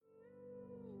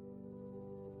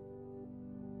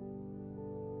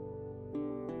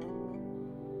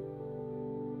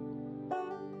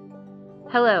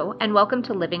Hello, and welcome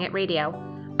to Living It Radio.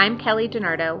 I'm Kelly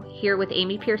DiNardo, here with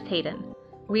Amy Pierce Hayden.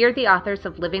 We are the authors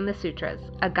of Living the Sutras,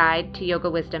 a guide to yoga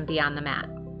wisdom beyond the mat.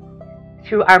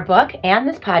 Through our book and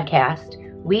this podcast,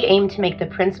 we aim to make the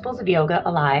principles of yoga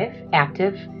alive,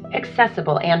 active,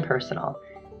 accessible, and personal.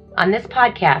 On this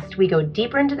podcast, we go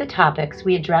deeper into the topics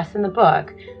we address in the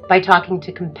book by talking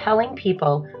to compelling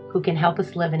people who can help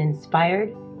us live an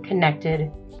inspired,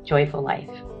 connected, joyful life.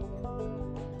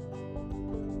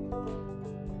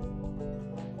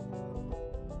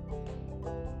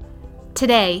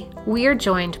 Today, we are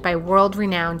joined by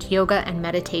world-renowned yoga and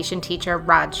meditation teacher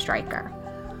Rod Stryker.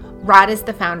 Rod is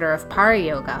the founder of Para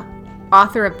Yoga,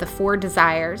 author of The Four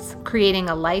Desires, Creating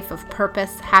a Life of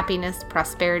Purpose, Happiness,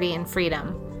 Prosperity, and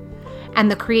Freedom, and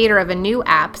the creator of a new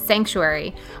app,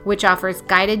 Sanctuary, which offers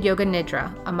guided yoga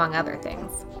nidra, among other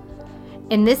things.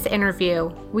 In this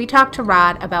interview, we talk to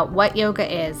Rod about what yoga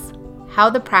is, how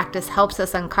the practice helps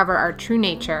us uncover our true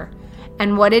nature,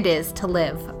 and what it is to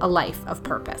live a life of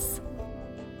purpose.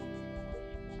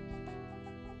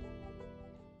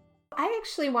 I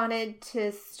actually wanted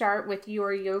to start with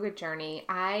your yoga journey.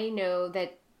 I know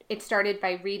that it started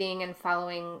by reading and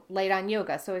following Light on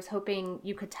Yoga, so I was hoping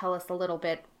you could tell us a little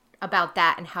bit about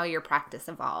that and how your practice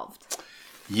evolved.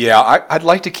 Yeah, I'd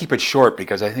like to keep it short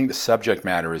because I think the subject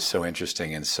matter is so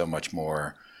interesting and so much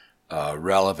more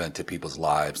relevant to people's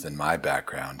lives than my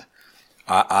background.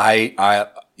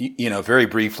 Very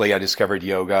briefly, I discovered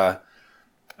yoga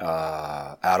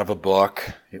out of a book.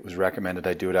 It was recommended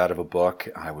I do it out of a book.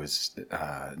 I was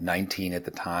 19 at the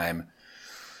time.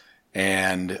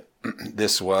 And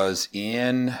this was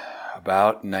in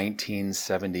about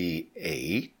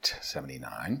 1978,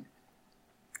 79.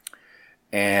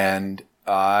 And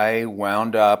I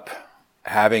wound up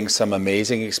having some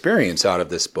amazing experience out of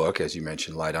this book, as you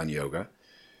mentioned, Light on Yoga.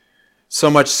 So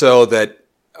much so that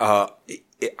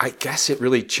I guess it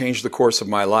really changed the course of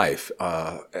my life.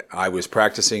 I was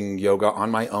practicing yoga on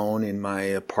my own in my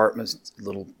apartment,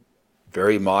 little,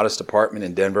 very modest apartment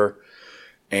in Denver.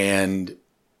 And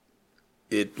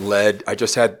I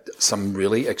just had some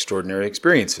really extraordinary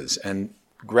experiences. And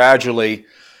gradually,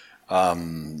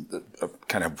 let's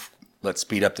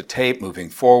speed up the tape, moving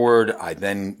forward. I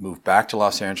then moved back to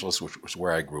Los Angeles, which was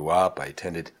where I grew up. I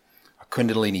attended a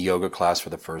Kundalini yoga class for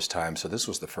the first time. So this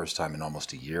was the first time in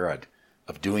almost a year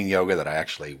of doing yoga that I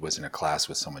actually was in a class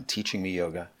with someone teaching me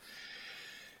yoga.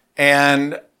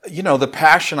 And, the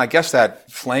passion, I guess that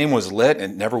flame was lit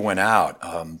and it never went out.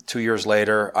 2 years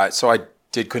later, I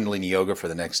did Kundalini yoga for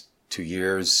the next 2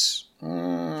 years.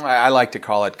 I like to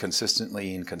call it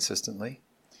consistently, inconsistently.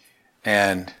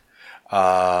 And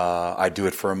I do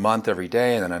it for a month every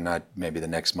day, and then maybe the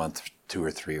next month 2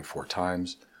 or 3 or 4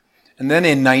 times. And then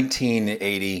in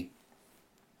 1980,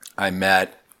 I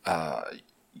met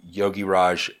Yogi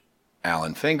Raj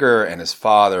Allen Finger and his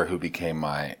father, who became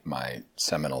my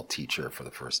seminal teacher for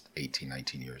the first 18,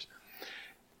 19 years.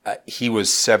 He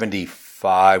was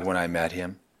 75 when I met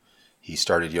him. He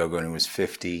started yoga when he was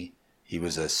 50. He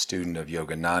was a student of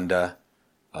Yogananda,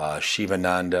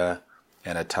 Shivananda,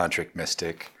 and a tantric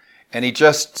mystic. And he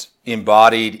just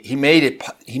embodied, he made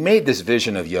this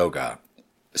vision of yoga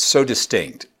so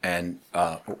distinct, and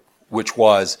which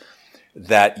was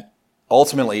that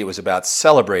ultimately, it was about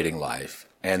celebrating life,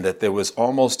 and that there was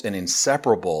almost an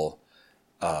inseparable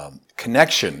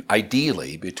connection,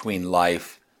 ideally, between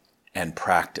life and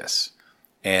practice.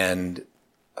 And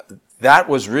that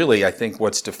was really, I think,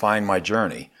 what's defined my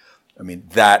journey. I mean,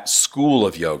 that school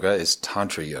of yoga is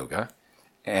Tantra Yoga.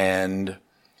 And,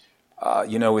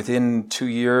 within 2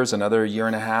 years, another year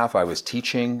and a half, I was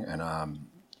teaching, and, and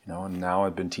now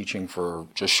I've been teaching for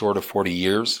just short of 40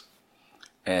 years.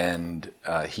 And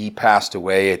he passed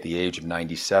away at the age of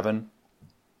 97.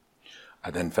 I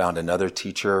then found another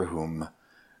teacher whom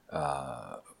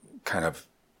kind of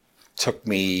took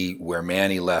me where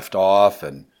Manny left off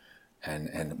and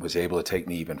was able to take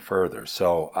me even further.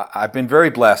 So I've been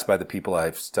very blessed by the people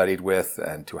I've studied with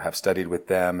and to have studied with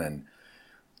them. And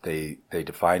they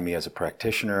define me as a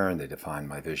practitioner, and they define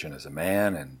my vision as a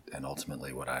man, and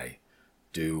ultimately what I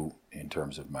do in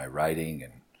terms of my writing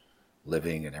and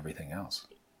living and everything else.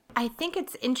 I think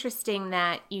it's interesting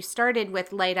that you started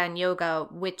with Light on Yoga,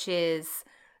 which is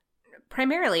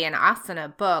primarily an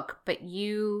asana book, but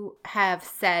you have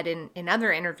said in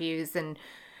other interviews and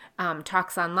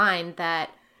talks online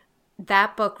that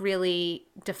book really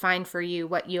defined for you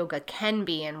what yoga can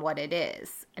be and what it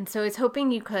is. And so I was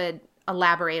hoping you could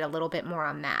elaborate a little bit more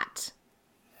on that.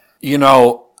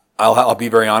 I'll be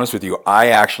very honest with you. I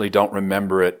actually don't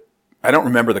remember it. I don't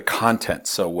remember the content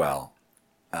so well.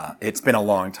 It's been a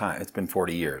long time. It's been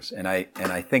 40 years. And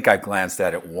I think I glanced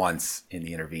at it once in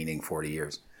the intervening 40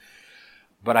 years.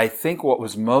 But I think what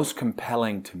was most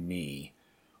compelling to me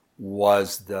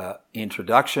was the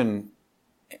introduction,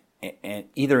 and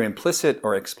either implicit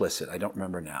or explicit, I don't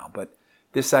remember now, but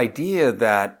this idea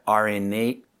that our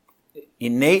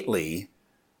innately,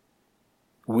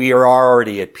 we are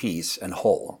already at peace and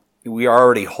whole. We are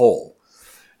already whole.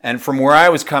 And from where I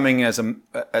was coming as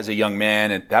a young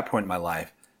man at that point in my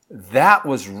life, that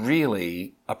was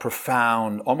really a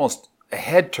profound, almost a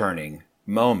head-turning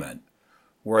moment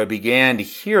where I began to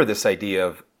hear this idea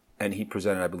of, and he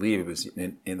presented, I believe it was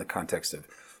in the context of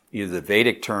either the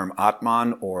Vedic term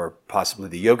Atman or possibly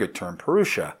the yogic term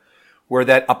Purusha, where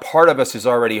that a part of us is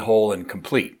already whole and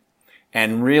complete.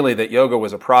 And really that yoga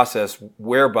was a process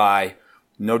whereby,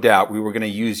 no doubt, we were going to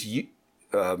use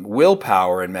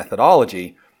willpower and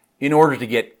methodology in order to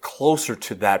get closer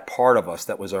to that part of us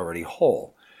that was already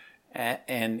whole.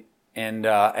 And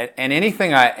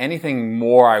anything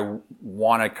more I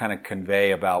want to kind of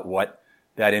convey about what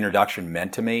that introduction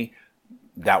meant to me,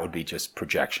 that would be just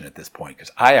projection at this point,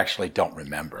 because I actually don't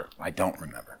remember. I don't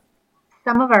remember.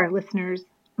 Some of our listeners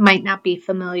might not be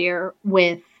familiar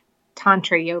with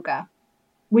Tantra Yoga.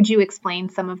 Would you explain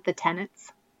some of the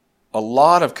tenets? A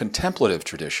lot of contemplative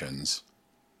traditions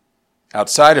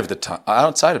outside of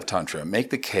Tantra make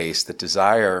the case that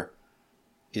desire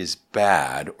is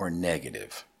bad or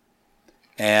negative.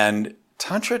 And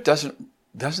Tantra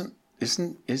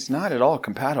is not at all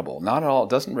compatible. Not at all. It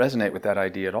doesn't resonate with that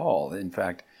idea at all. In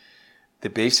fact, they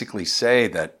basically say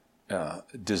that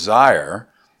desire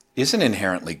isn't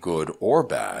inherently good or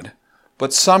bad,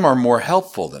 but some are more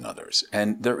helpful than others.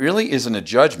 And there really isn't a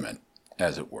judgment,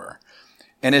 as it were.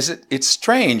 And it's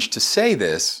strange to say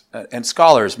this, and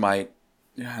scholars might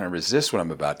kind of resist what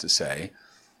I'm about to say,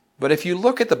 but if you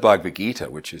look at the Bhagavad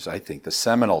Gita, which is, I think, the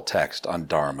seminal text on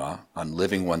Dharma, on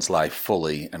living one's life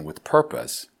fully and with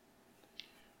purpose,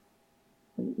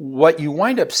 what you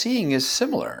wind up seeing is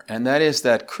similar, and that is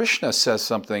that Krishna says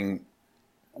something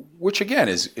which, again,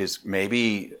 is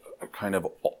maybe a kind of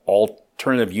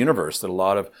alternative universe that a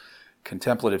lot of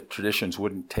contemplative traditions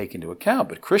wouldn't take into account.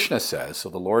 But Krishna says, so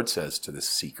the Lord says to this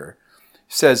seeker,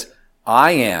 says,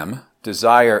 I am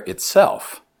desire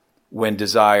itself when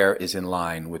desire is in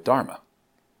line with Dharma.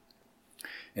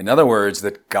 In other words,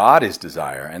 that God is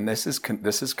desire, and this is kind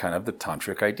of the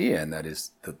tantric idea, and that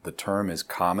is the term is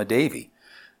Kama Devi,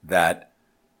 that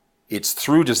it's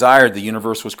through desire the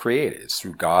universe was created. It's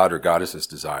through God or goddess's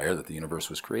desire that the universe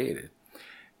was created.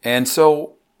 And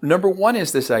so, number one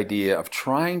is this idea of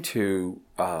trying to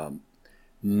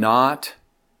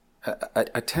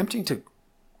attempting to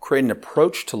create an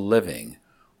approach to living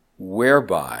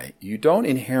whereby you don't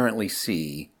inherently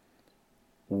see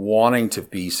wanting to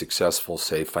be successful,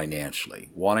 say financially,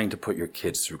 wanting to put your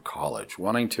kids through college,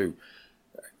 wanting to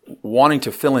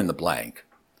fill in the blank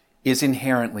is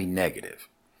inherently negative.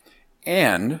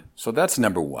 And so that's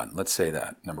number one. Let's say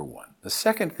that, number one. The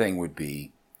second thing would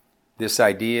be this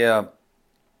idea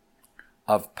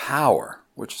of power,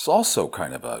 which is also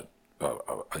kind of a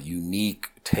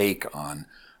unique take on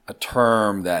a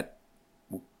term that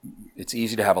it's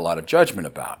easy to have a lot of judgment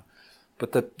about.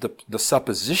 But the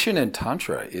supposition in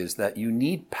Tantra is that you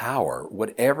need power,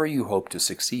 whatever you hope to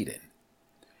succeed in.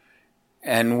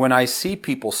 And when I see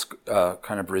people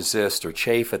kind of resist or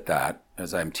chafe at that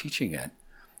as I'm teaching it,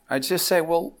 I just say,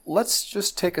 well, let's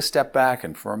just take a step back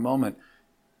and for a moment,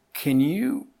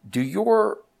 do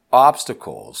your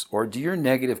obstacles or do your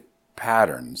negative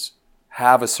patterns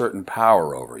have a certain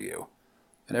power over you?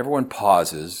 And everyone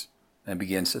pauses and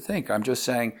begins to think. I'm just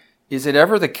saying, is it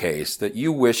ever the case that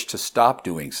you wish to stop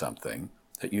doing something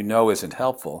that you know isn't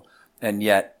helpful, and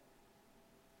yet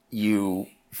you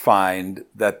find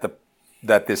that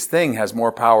this thing has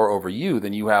more power over you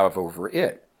than you have over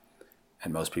it?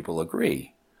 And most people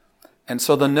agree. And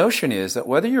so the notion is that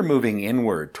whether you're moving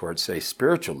inward towards, say,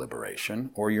 spiritual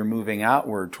liberation, or you're moving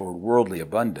outward toward worldly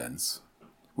abundance,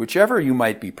 whichever you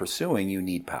might be pursuing, you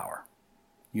need power.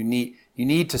 You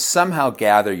need to somehow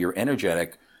gather your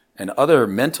energetic and other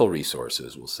mental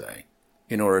resources, we'll say,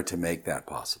 in order to make that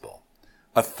possible.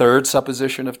 A third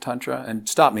supposition of Tantra, and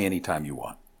stop me anytime you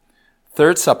want.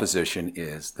 Third supposition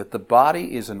is that the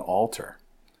body is an altar.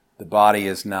 The body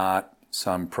is not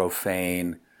some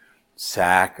profane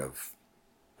sack of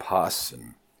pus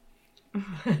and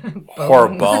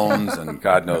bones and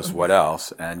God knows what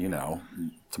else, and,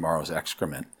 tomorrow's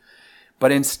excrement.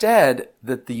 But instead,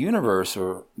 that the universe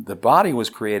or the body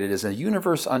was created as a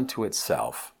universe unto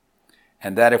itself,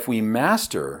 and that if we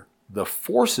master the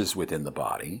forces within the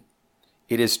body,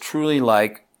 it is truly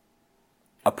like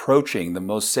approaching the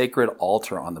most sacred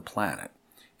altar on the planet.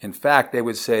 In fact, they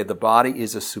would say the body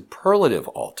is a superlative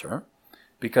altar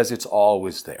because it's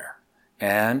always there,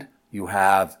 and you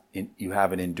have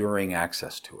an enduring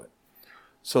access to it.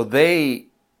 So they,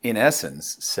 in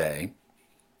essence, say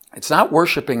it's not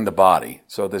worshiping the body.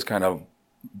 So this kind of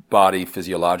body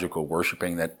physiological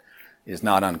worshiping that is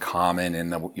not uncommon in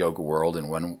the yoga world in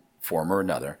one form or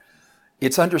another.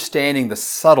 It's understanding the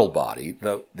subtle body,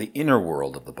 the inner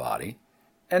world of the body.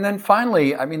 And then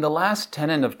finally, I mean, the last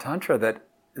tenet of Tantra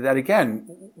that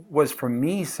again was for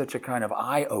me such a kind of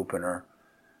eye-opener,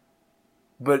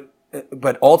 but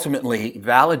ultimately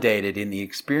validated in the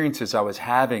experiences I was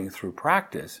having through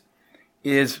practice,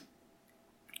 is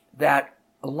that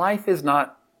life is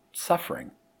not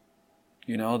suffering.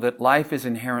 You know, that life is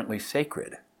inherently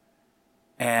sacred.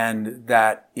 And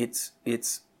that it's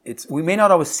we may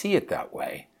not always see it that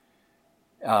way.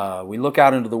 We look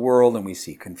out into the world and we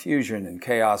see confusion and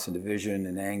chaos and division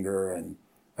and anger and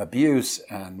abuse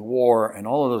and war and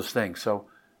all of those things. So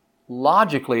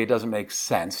logically, it doesn't make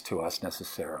sense to us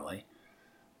necessarily.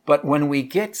 But when we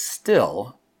get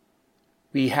still,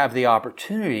 we have the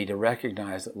opportunity to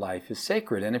recognize that life is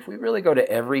sacred. And if we really go to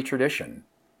every tradition,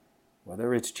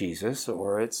 whether it's Jesus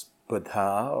or it's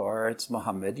Buddha or it's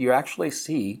Muhammad, you actually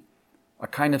see a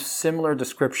kind of similar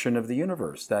description of the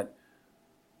universe, that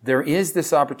there is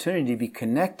this opportunity to be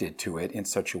connected to it in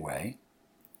such a way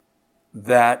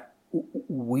that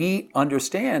we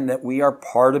understand that we are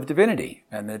part of divinity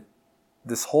and that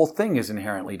this whole thing is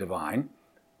inherently divine,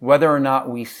 whether or not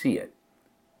we see it.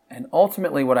 And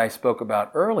ultimately, what I spoke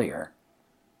about earlier,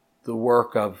 the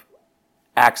work of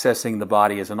accessing the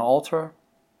body as an altar,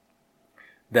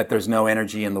 that there's no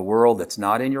energy in the world that's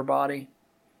not in your body,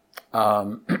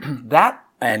 that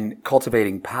and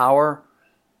cultivating power,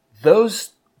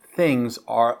 those things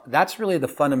that's really the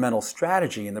fundamental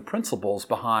strategy and the principles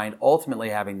behind ultimately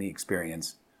having the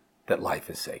experience that life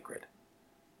is sacred.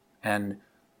 And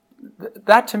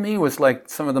that to me was like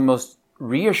some of the most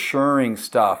reassuring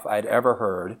stuff I'd ever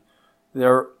heard.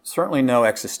 There are certainly no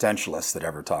existentialists that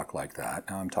ever talk like that.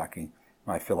 Now I'm talking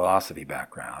my philosophy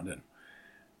background. And,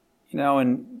 you know,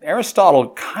 and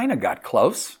Aristotle kind of got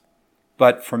close.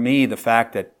 But for me, the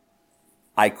fact that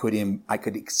I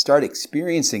could start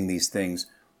experiencing these things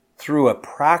through a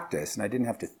practice, and I didn't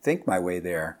have to think my way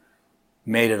there,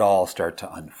 made it all start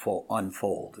to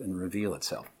unfold and reveal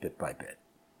itself bit by bit.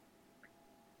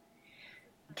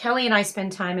 Kelly and I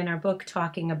spend time in our book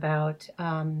talking about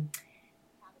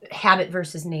habit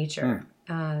versus nature.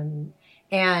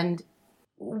 And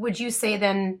would you say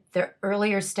then the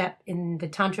earlier step in the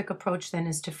tantric approach then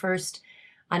is to first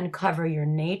uncover your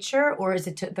nature, or is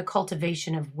it the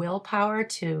cultivation of willpower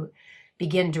to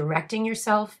begin directing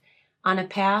yourself on a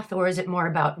path, or is it more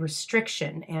about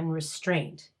restriction and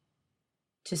restraint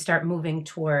to start moving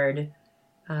toward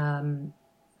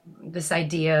this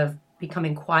idea of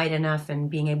becoming quiet enough and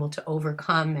being able to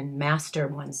overcome and master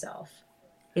oneself?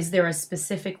 Is there a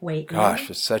specific way? Gosh,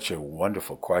 it's such a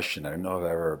wonderful question. I don't know if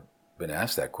I've ever been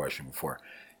asked that question before.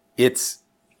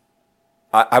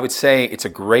 I would say it's a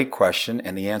great question,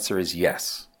 and the answer is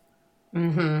yes.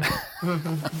 Mm-hmm.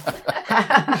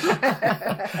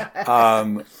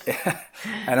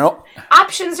 I don't.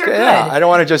 Options are good. I don't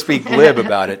want to just be glib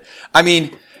about it. I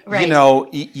mean, right. You know,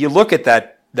 you look at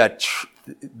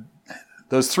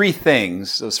those three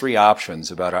things, those three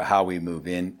options about how we move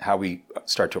in, how we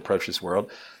start to approach this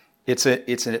world. It's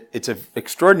an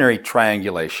extraordinary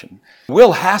triangulation.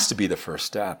 Will has to be the first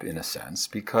step in a sense,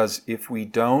 because if we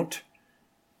don't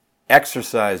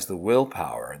exercise the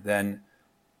willpower, then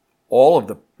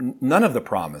none of the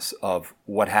promise of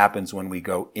what happens when we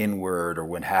go inward or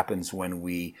what happens when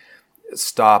we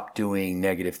stop doing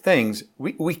negative things,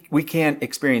 we can't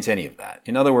experience any of that.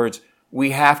 In other words,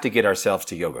 we have to get ourselves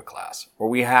to yoga class, or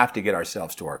we have to get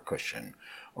ourselves to our cushion,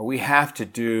 or we have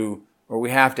to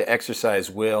exercise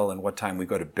will and what time we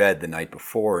go to bed the night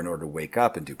before in order to wake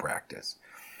up and do practice.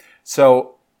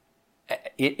 So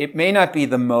it may not be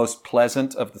the most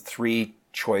pleasant of the three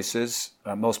choices,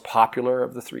 most popular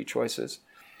of the three choices,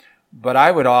 but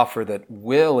I would offer that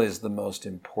will is the most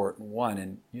important one.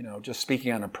 And, you know, just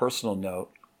speaking on a personal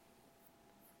note,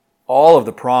 all of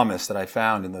the promise that I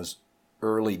found in those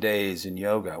early days in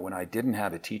yoga when I didn't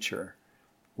have a teacher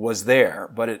was there,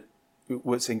 but it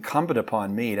was incumbent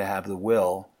upon me to have the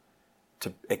will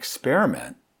to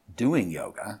experiment doing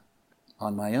yoga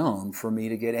on my own for me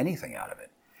to get anything out of it.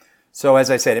 So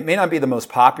as I said, it may not be the most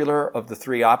popular of the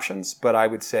three options, but I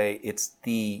would say it's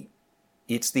the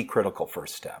critical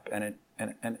first step, and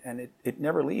it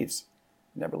never leaves.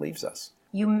 It never leaves us.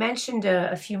 You mentioned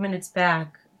a few minutes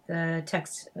back the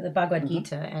text, the Bhagavad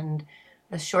Gita, and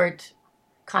a short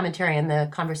commentary on the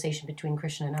conversation between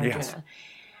Krishna and Arjuna. Yes.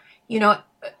 You know,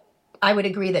 I would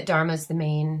agree that Dharma is the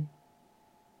main,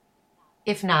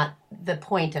 if not the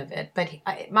point of it. But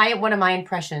one of my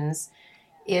impressions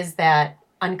is that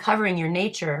uncovering your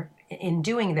nature in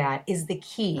doing that is the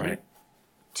key Right.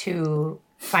 to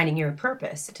finding your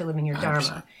purpose, to living your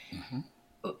 100%. Dharma.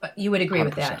 You would agree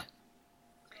with 100%. that.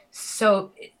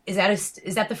 So is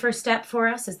that the first step for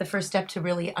us? Is the first step to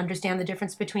really understand the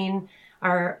difference between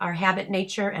our habit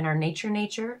nature and our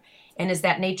nature? And is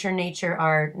that nature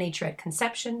our nature at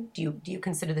conception? Do you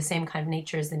consider the same kind of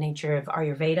nature as the nature of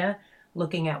Ayurveda,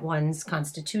 looking at one's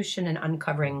constitution and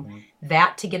uncovering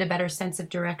that to get a better sense of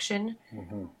direction?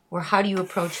 Or how do you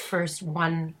approach first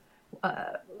one?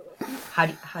 How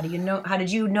did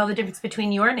you know the difference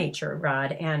between your nature,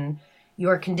 Rod, and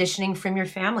your conditioning from your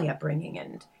family upbringing,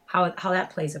 and how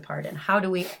that plays a part? And how do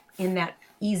we, in that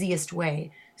easiest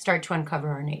way, start to uncover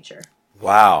our nature?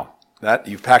 Wow, that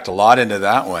you've packed a lot into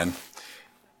that one.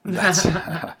 That's,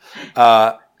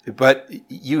 but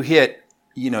you hit,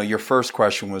 your first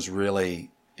question was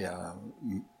really,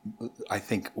 I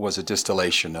think, was a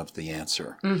distillation of the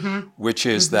answer, which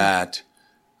is that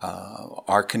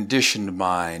our conditioned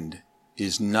mind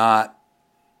is not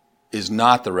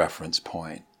the reference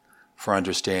point for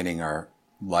understanding our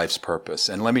life's purpose.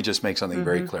 And let me just make something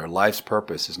very clear: life's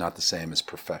purpose is not the same as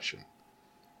profession.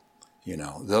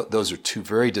 Those are two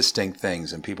very distinct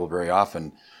things, and people very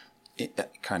often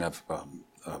kind of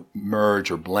merge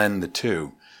or blend the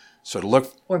two. So to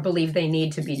look, or believe they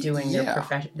need to be doing their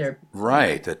profession.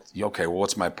 Right. That okay. Well,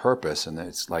 what's my purpose? And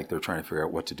it's like they're trying to figure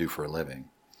out what to do for a living.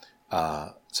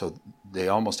 So they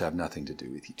almost have nothing to do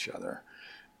with each other.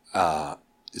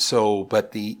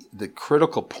 But the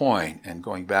critical point, and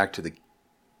going back to the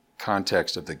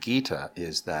context of the Gita,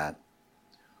 is that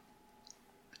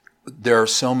there are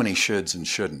so many shoulds and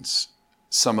shouldn'ts.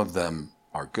 Some of them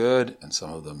are good and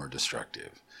some of them are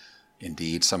destructive.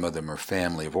 Indeed, some of them are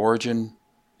family of origin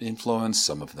influence,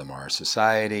 some of them are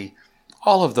society.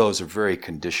 All of those are very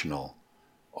conditional.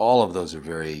 All of those are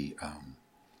very,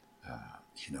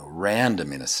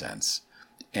 random in a sense.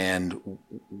 And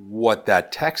what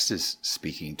that text is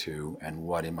speaking to, and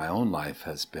what in my own life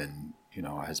has been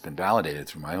validated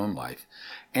through my own life,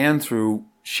 and through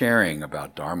sharing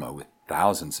about Dharma with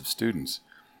thousands of students,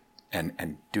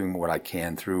 and doing what I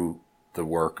can through the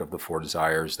work of the Four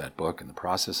Desires, that book, and the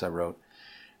process I wrote.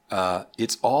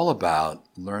 It's all about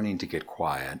learning to get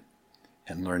quiet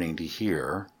and learning to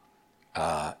hear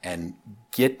and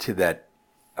get to that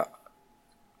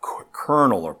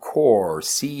kernel or core or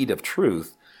seed of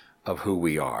truth of who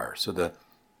we are. So the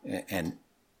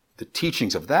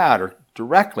teachings of that are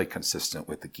directly consistent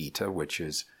with the Gita, which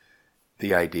is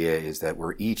the idea is that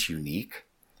we're each unique.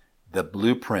 The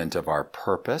blueprint of our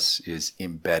purpose is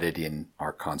embedded in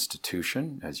our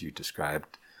constitution, as you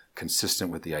described,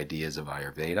 consistent with the ideas of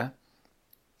Ayurveda.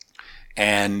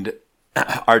 And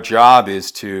our job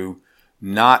is to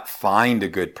not find a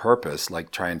good purpose, like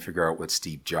try and figure out what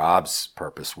Steve Jobs'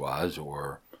 purpose was,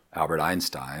 or Albert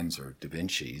Einstein's, or Da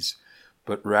Vinci's,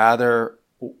 but rather,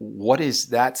 what is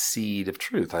that seed of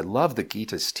truth? I love the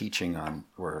Gita's teaching on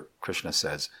where Krishna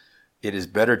says, it is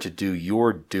better to do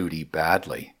your duty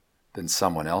badly than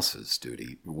someone else's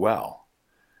duty well.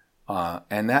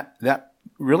 And that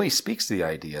really speaks to the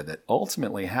idea that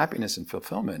ultimately happiness and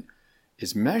fulfillment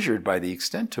is measured by the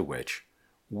extent to which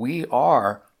we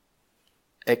are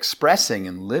expressing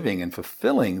and living and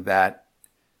fulfilling that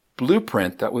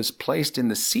blueprint that was placed in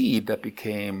the seed that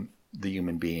became the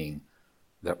human being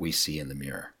that we see in the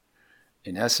mirror.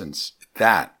 In essence,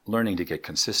 that, learning to get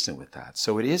consistent with that.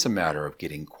 So it is a matter of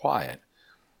getting quiet.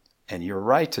 And you're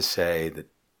right to say that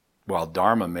while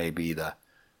Dharma may be the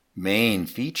main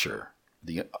feature,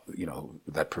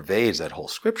 that pervades that whole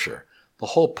scripture, the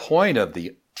whole point of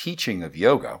the teaching of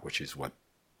yoga, which is what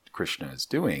Krishna is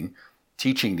doing,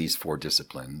 teaching these four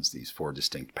disciplines, these four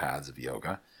distinct paths of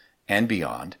yoga and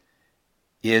beyond,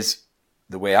 is,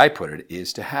 the way I put it,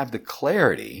 is to have the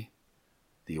clarity,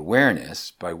 the awareness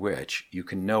by which you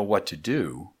can know what to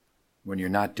do when you're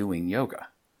not doing yoga.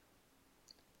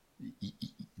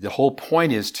 The whole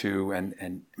point is to,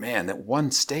 and man, that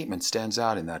one statement stands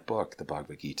out in that book, the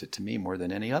Bhagavad Gita, to me more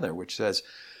than any other, which says,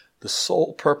 the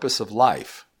sole purpose of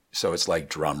life. So it's like,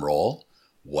 drum roll.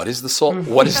 What is the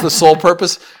sole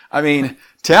purpose? I mean,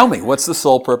 tell me, what's the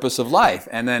sole purpose of life?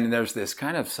 And then there's this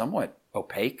kind of somewhat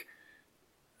opaque,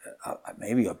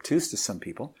 maybe obtuse to some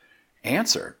people,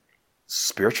 answer: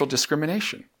 spiritual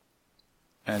discrimination.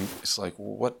 And it's like,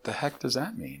 well, what the heck does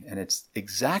that mean? And it's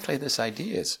exactly this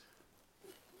idea is,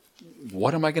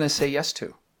 what am I going to say yes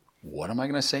to? What am I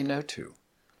going to say no to?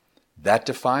 that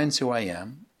defines who I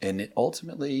am, and it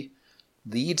ultimately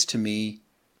leads to me,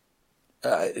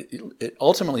 it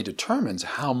ultimately determines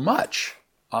how much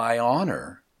I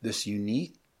honor this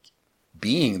unique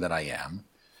being that I am,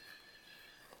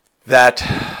 that,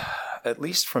 at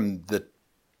least from the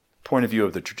point of view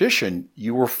of the tradition,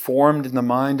 you were formed in the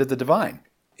mind of the divine.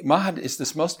 Mahad is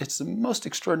it's the most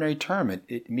extraordinary term.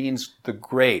 It means the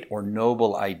great or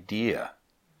noble idea.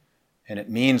 And it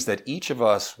means that each of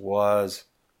us was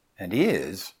and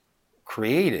is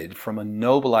created from a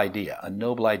noble idea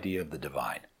of the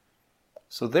divine.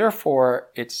 So therefore,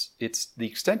 it's the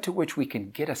extent to which we can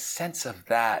get a sense of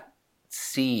that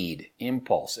seed,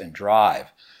 impulse, and drive.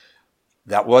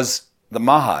 That was the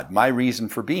Mahad, my reason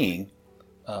for being.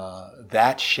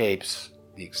 That shapes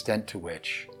the extent to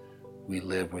which we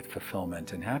live with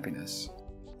fulfillment and happiness.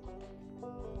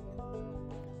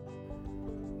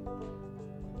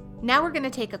 Now we're going to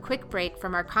take a quick break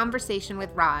from our conversation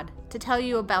with Rod to tell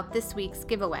you about this week's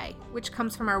giveaway, which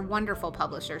comes from our wonderful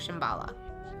publisher, Shambhala.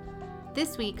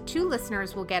 This week, 2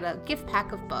 listeners will get a gift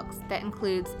pack of books that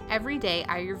includes Everyday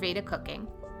Ayurveda Cooking,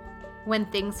 When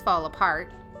Things Fall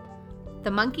Apart, The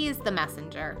Monkey is the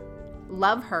Messenger,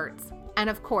 Love Hurts, and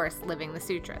of course, Living the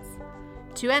Sutras.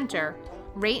 To enter,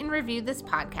 rate and review this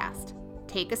podcast,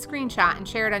 take a screenshot and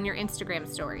share it on your Instagram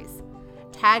stories.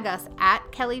 Tag us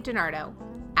at Kelly DiNardo,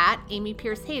 at Amy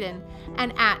Pierce Hayden,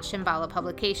 and at Shambhala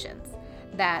Publications.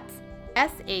 That's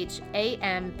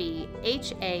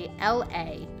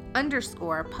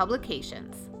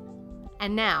SHAMBHALA_publications.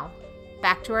 And now,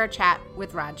 back to our chat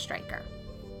with Rod Stryker.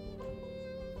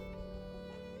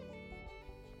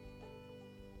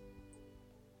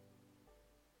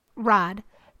 Rod,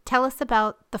 tell us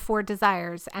about the 4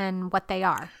 desires and what they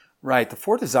are. Right. The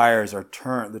 4 desires are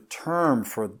the term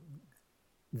for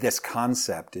this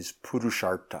concept is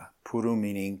Purushartha. Puru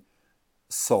meaning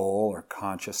soul or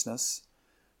consciousness,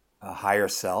 a higher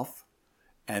self.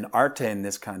 And Artha in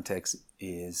this context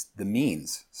is the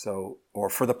means, or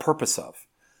for the purpose of.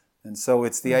 And so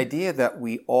it's the idea that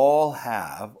we all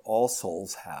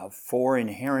souls have 4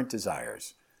 inherent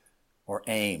desires, or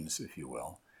aims, if you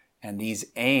will. And these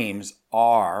aims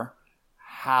are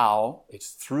how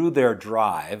it's through their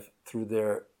drive, through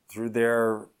their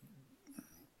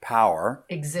power,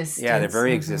 existence, their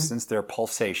very existence, their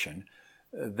pulsation,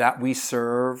 that we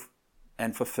serve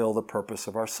and fulfill the purpose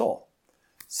of our soul.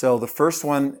 So the first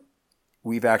one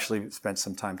we've actually spent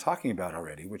some time talking about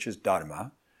already, which is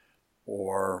dharma,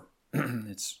 or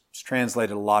it's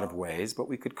translated a lot of ways, but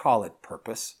we could call it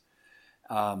purpose.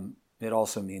 It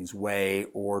also means way,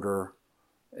 order,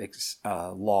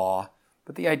 law.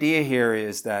 But the idea here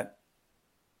is that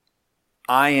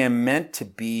I am meant to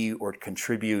be or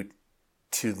contribute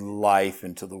to life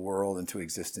and to the world and to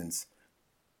existence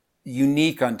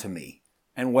unique unto me.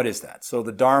 And what is that? So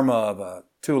the dharma of a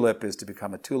tulip is to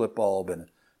become a tulip bulb, and the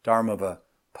dharma of a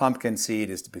pumpkin seed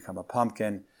is to become a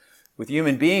pumpkin. With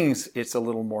human beings, it's a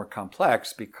little more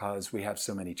complex because we have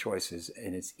so many choices,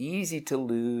 and it's easy to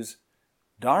lose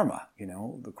dharma.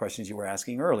 The questions you were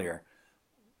asking earlier.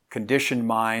 Conditioned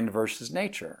mind versus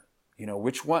nature.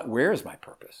 Which one? Where is my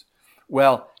purpose?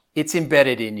 Well, it's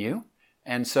embedded in you.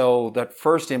 And so that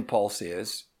first impulse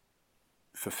is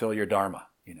fulfill your dharma,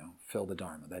 fill the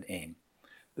dharma, that aim.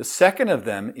 The second of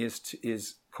them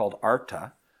is called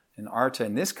artha. And artha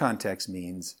in this context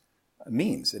means.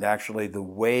 It actually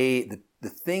the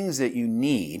things that you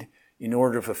need in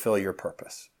order to fulfill your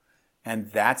purpose.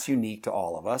 And that's unique to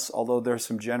all of us, although there are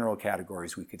some general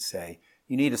categories we could say.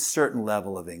 You need a certain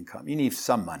level of income. You need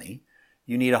some money.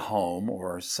 You need a home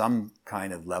or some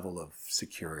kind of level of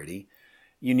security.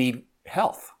 You need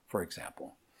health, for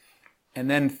example. And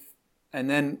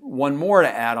then one more to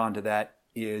add on to that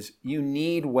is you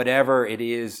need whatever it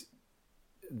is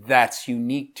that's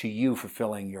unique to you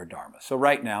fulfilling your dharma. So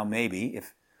right now, maybe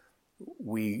if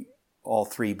we all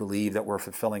 3 believe that we're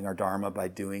fulfilling our dharma by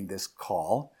doing this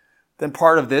call, then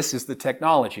part of this is the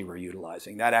technology we're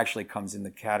utilizing. That actually comes in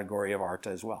the category of artha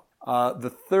as well. The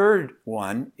third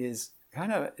one is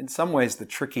kind of, in some ways, the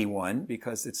tricky one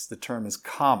because the term is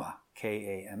kama,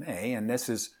 K-A-M-A, and this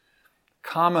is,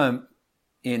 kama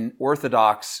in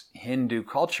Orthodox Hindu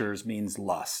cultures means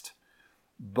lust.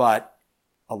 But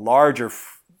a larger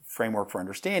framework for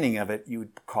understanding of it, you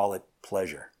would call it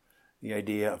pleasure, the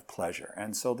idea of pleasure.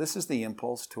 And so this is the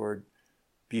impulse toward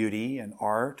beauty and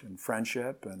art and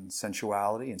friendship and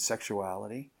sensuality and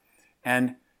sexuality.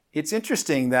 And it's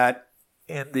interesting that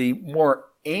in the more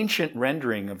ancient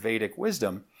rendering of Vedic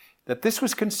wisdom, that this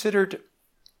was considered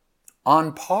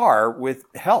on par with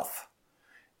health.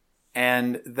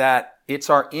 And that it's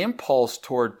our impulse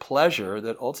toward pleasure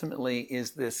that ultimately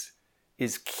is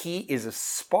is key, is a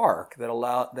spark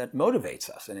that motivates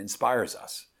us and inspires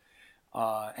us.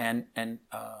 And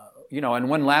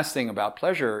one last thing about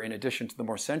pleasure, in addition to the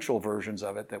more sensual versions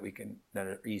of it that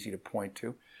are easy to point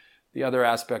to, the other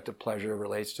aspect of pleasure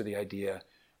relates to the idea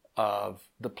of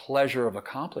the pleasure of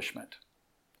accomplishment.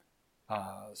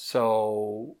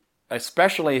 So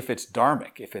especially if it's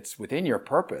dharmic, if it's within your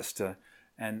purpose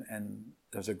and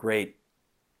there's a great,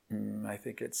 I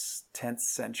think it's 10th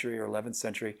century or 11th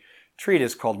century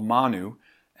treatise called Manu.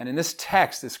 And in this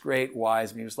text, this great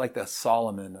wise man, he was like the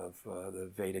Solomon of the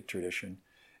Vedic tradition.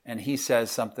 And he says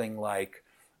something like,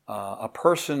 a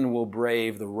person will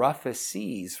brave the roughest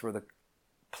seas for the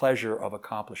pleasure of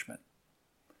accomplishment.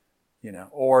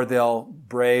 Or they'll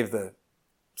brave the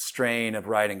strain of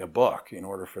writing a book in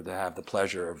order to have the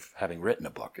pleasure of having written a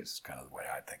book, is kind of the way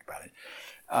I think about it.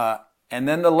 And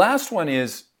then the last one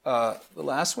is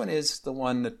the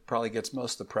one that probably gets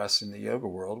most of the press in the yoga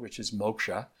world, which is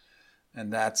moksha.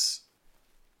 And that's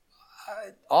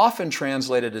often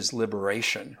translated as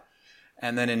liberation.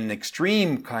 And then in an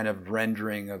extreme kind of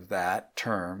rendering of that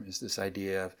term is this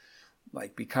idea of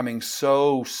like becoming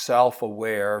so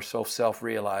self-aware, so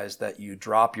self-realized that you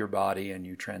drop your body and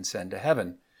you transcend to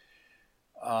heaven.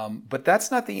 But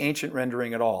that's not the ancient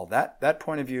rendering at all. That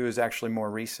point of view is actually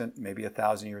more recent, maybe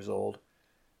 1,000 years old.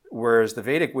 Whereas the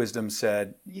Vedic wisdom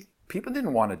said people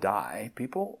didn't want to die.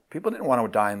 People didn't want to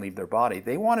die and leave their body.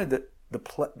 They wanted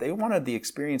the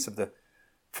experience of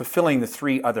fulfilling the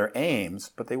three other aims,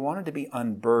 but they wanted to be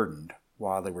unburdened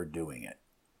while they were doing it.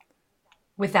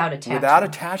 Without attachment. Without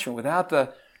attachment, without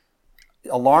the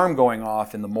alarm going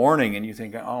off in the morning and you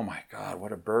think, oh my God,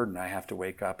 what a burden. I have to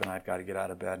wake up and I've got to get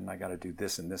out of bed and I got to do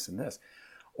this and this and this.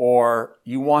 Or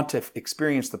you want to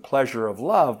experience the pleasure of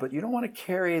love, but you don't want to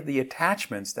carry the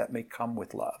attachments that may come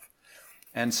with love.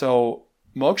 And so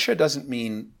moksha doesn't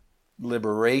mean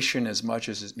liberation as much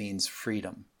as it means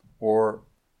freedom or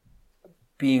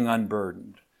being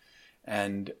unburdened.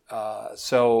 And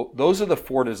so those are the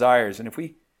four desires. And if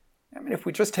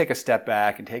we just take a step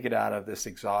back and take it out of this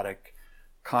exotic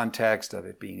context of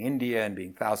it being India and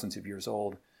being thousands of years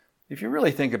old, if you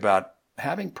really think about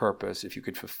having purpose, if you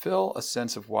could fulfill a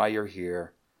sense of why you're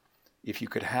here, if you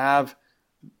could have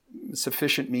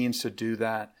sufficient means to do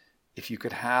that, if you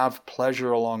could have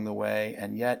pleasure along the way,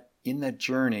 and yet in that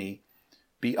journey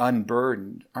be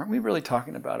unburdened, aren't we really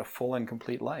talking about a full and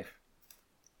complete life?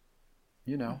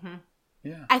 Mm-hmm.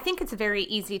 Yeah. I think it's very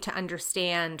easy to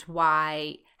understand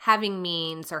why having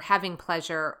means or having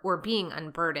pleasure or being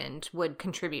unburdened would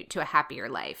contribute to a happier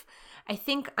life. I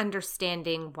think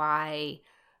understanding why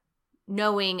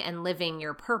knowing and living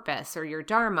your purpose or your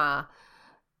dharma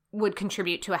would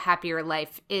contribute to a happier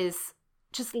life is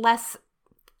just less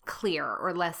clear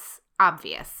or less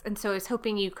obvious. And so I was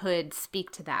hoping you could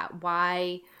speak to that.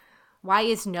 Why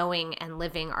is knowing and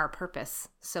living our purpose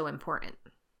so important?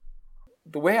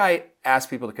 The way I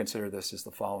ask people to consider this is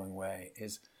the following way: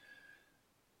 is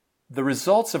the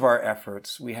results of our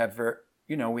efforts we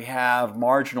have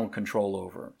marginal control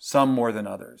over, some more than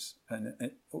others.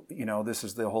 And this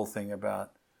is the whole thing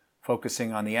about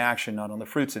focusing on the action, not on the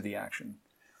fruits of the action.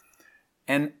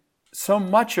 And so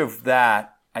much of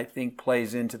that, I think,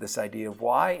 plays into this idea of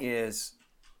why is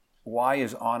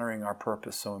honoring our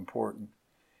purpose so important,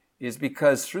 is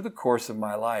because through the course of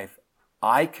my life,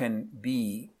 I can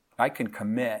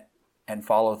commit and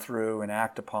follow through and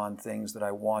act upon things that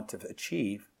I want to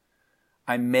achieve.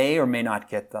 I may or may not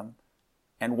get them.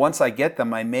 And once I get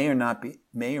them, I may or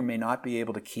may not be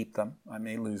able to keep them. I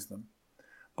may lose them.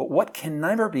 But what can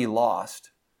never be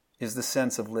lost is the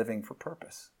sense of living for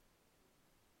purpose.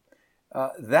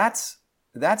 That's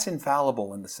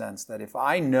infallible in the sense that if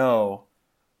I know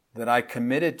that I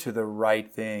committed to the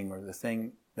right thing, or the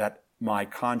thing that my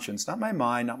conscience, not my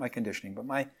mind, not my conditioning,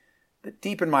 but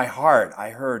deep in my heart, I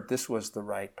heard this was the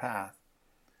right path,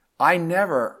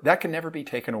 that can never be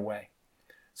taken away.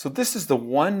 So this is the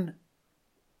one.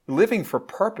 Living for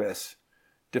purpose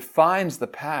defines the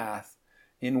path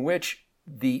in which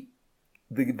the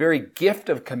very gift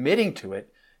of committing to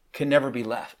it can never be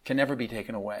left, can never be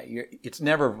taken away. It's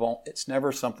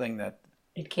never something that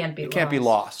it can't be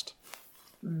lost.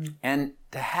 Mm. And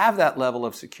to have that level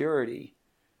of security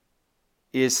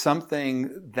is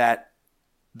something that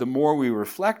the more we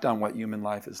reflect on what human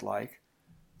life is like,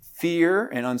 fear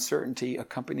and uncertainty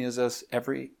accompanies us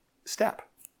every step.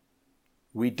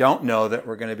 We don't know that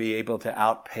we're going to be able to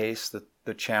outpace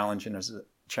the challenges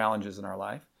in our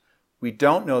life. We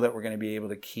don't know that we're going to be able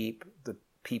to keep the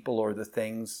people or the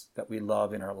things that we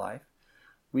love in our life.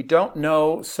 We don't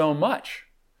know so much.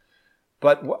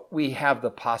 But what we have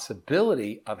the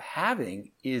possibility of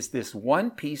having is this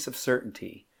one piece of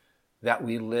certainty that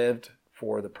we lived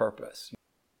for the purpose.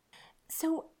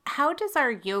 So how does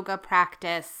our yoga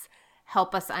practice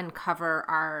help us uncover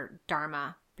our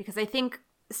dharma? Because I think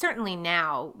certainly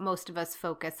now most of us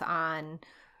focus on,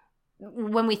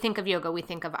 when we think of yoga, we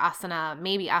think of asana,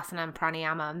 maybe asana and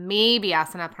pranayama, maybe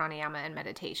asana, pranayama, and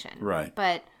meditation. Right.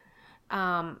 But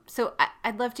so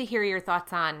I'd love to hear your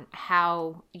thoughts on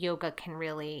how yoga can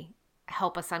really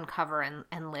help us uncover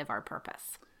and live our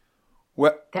purpose.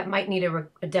 Well, That might need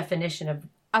a definition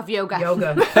Of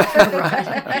yoga.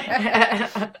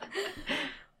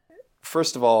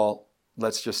 first of all,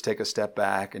 let's just take a step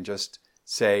back and just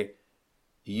say,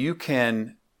 you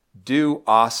can do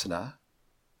asana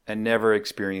and never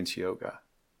experience yoga.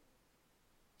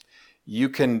 You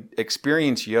can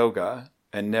experience yoga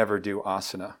and never do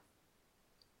asana.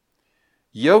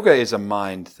 Yoga is a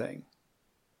mind thing,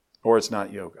 or it's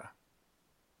not yoga.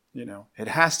 It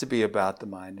has to be about the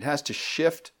mind. It has to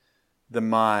shift the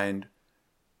mind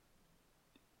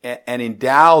and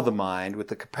endow the mind with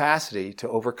the capacity to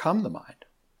overcome the mind.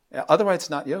 Otherwise, it's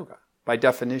not yoga. By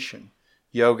definition,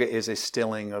 yoga is a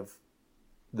stilling of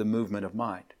the movement of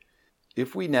mind.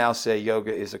 If we now say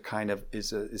yoga is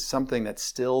is something that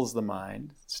stills the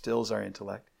mind, stills our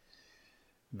intellect,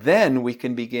 then we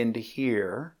can begin to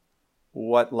hear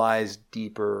what lies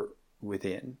deeper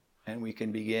within, and we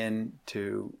can begin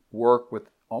to work with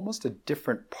almost a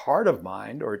different part of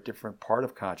mind or a different part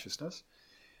of consciousness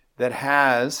that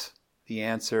has the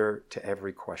answer to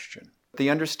every question. The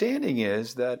understanding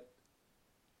is that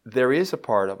there is a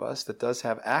part of us that does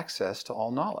have access to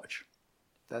all knowledge.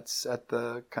 That's at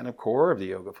the kind of core of the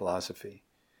yoga philosophy.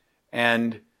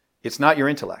 And it's not your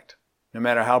intellect. No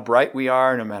matter how bright we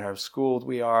are, no matter how schooled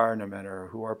we are, no matter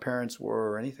who our parents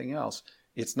were or anything else,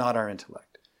 it's not our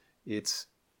intellect. It's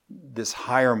this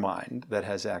higher mind that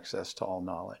has access to all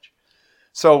knowledge.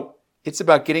 So it's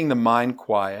about getting the mind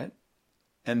quiet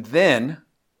and then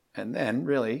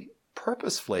really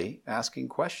purposefully asking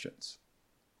questions.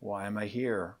 Why am I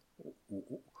here?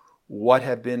 What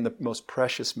have been the most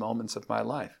precious moments of my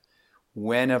life?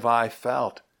 When have I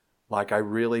felt like I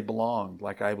really belonged,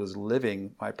 like I was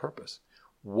living my purpose?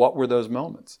 What were those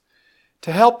moments?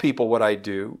 To help people, what I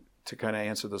do to kind of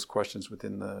answer those questions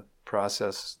within the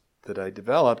process that I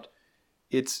developed,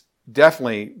 it's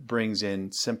definitely brings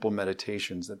in simple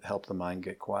meditations that help the mind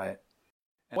get quiet.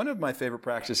 One of my favorite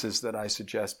practices that I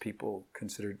suggest people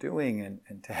consider doing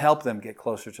and to help them get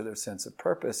closer to their sense of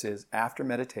purpose is after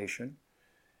meditation,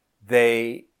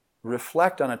 they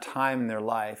reflect on a time in their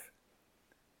life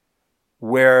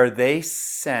where they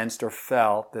sensed or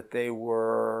felt that they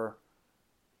were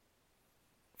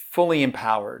fully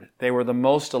empowered. They were the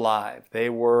most alive. They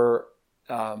were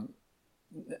not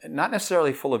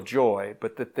necessarily full of joy,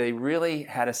 but that they really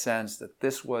had a sense that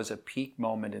this was a peak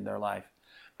moment in their life.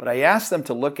 But I asked them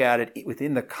to look at it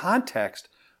within the context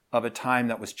of a time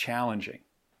that was challenging.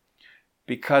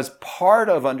 Because part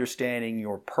of understanding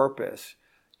your purpose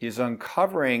is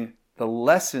uncovering the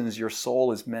lessons your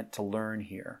soul is meant to learn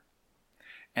here.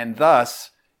 And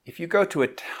thus, if you go to a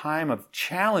time of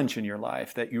challenge in your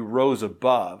life that you rose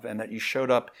above and that you showed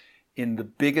up in the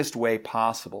biggest way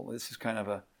possible, this is kind of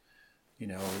a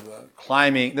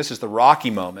climbing, this is the Rocky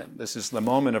moment. This is the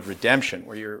moment of redemption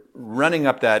where you're running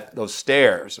up those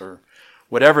stairs or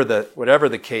whatever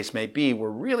the case may be,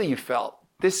 where really you felt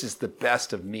this is the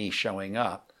best of me showing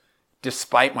up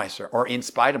despite or in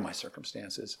spite of my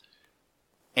circumstances.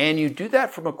 And you do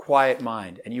that from a quiet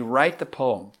mind and you write the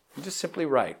poem. You just simply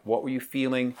write. What were you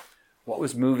feeling? What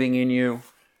was moving in you?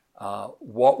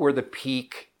 What were the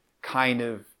peak kind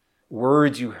of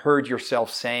words you heard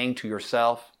yourself saying to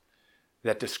yourself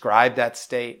that describe that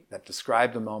state, that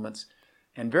describe the moments?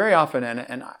 And very often,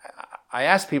 and I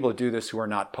ask people to do this who are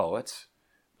not poets,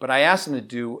 but I ask them to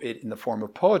do it in the form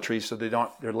of poetry so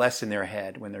they're less in their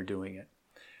head when they're doing it.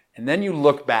 And then you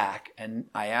look back, and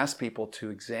I ask people to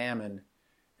examine,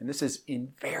 and this is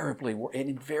invariably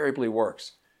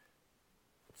works.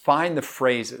 Find the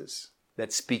phrases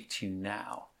that speak to you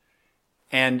now.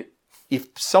 And if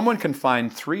someone can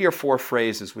find 3 or 4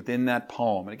 phrases within that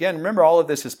poem, and again, remember all of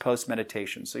this is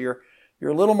post-meditation, so you're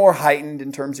a little more heightened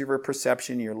in terms of your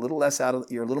perception, you're a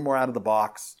little more out of the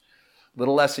box, a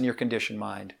little less in your conditioned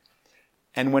mind.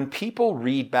 And when people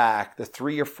read back the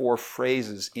 3 or 4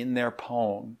 phrases in their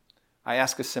poem, I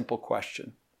ask a simple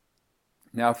question.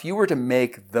 Now, if you were to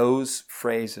make those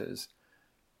phrases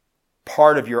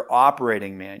part of your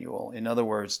operating manual, in other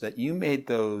words, that you made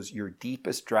those your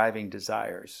deepest driving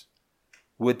desires,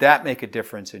 would that make a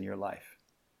difference in your life?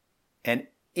 And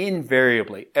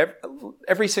invariably,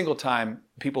 every single time,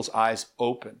 people's eyes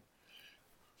open.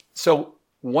 So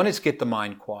one is get the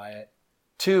mind quiet.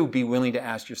 2, be willing to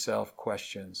ask yourself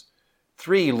questions.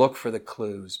 3, look for the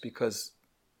clues, because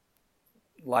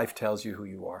life tells you who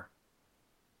you are.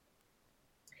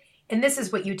 And this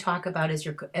is what you talk about as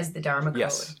the Dharma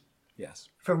code. Yes.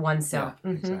 For oneself.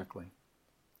 Yeah, exactly.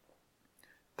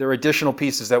 There are additional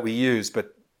pieces that we use,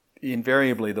 but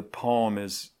invariably the poem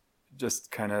is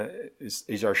just kind of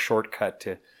is our shortcut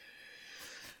to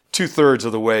 2/3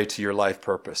 of the way to your life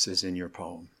purpose is in your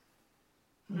poem.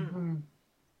 Mm-hmm.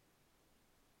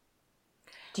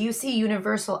 Do you see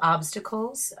universal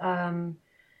obstacles that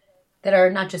are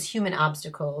not just human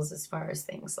obstacles as far as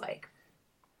things like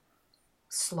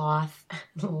sloth,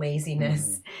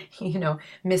 laziness,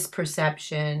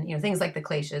 misperception, things like the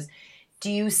kleshas?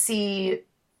 Do you see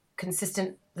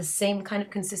the same kind of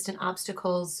consistent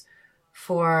obstacles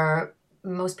for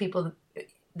most people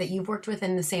that you've worked with,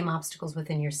 and the same obstacles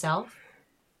within yourself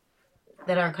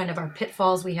that are kind of our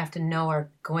pitfalls we have to know are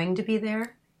going to be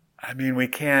there? I mean, we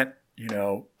can't,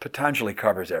 Patanjali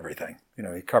covers everything.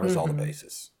 He covers all the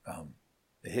bases.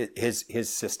 His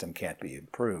system can't be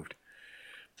improved.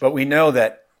 But we know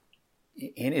that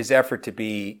in his effort to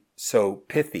be so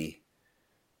pithy,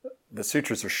 the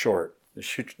sutras are short.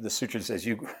 The sutras, as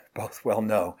you both well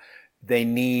know, they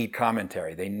need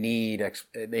commentary. They need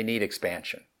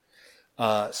expansion.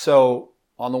 So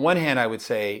on the one hand, I would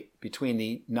say between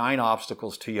the 9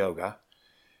 obstacles to yoga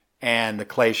and the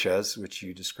kleshas, which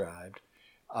you described,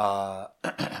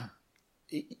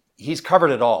 he's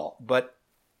covered it all. But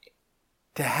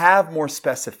to have more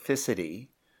specificity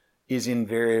is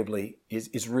invariably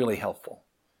is really helpful,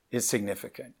 is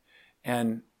significant.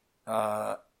 And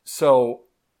so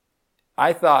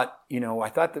I thought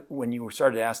that when you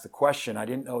started to ask the question, I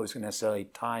didn't know it was going to necessarily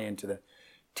tie into the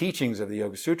teachings of the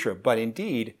Yoga Sutra, but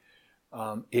indeed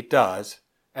it does.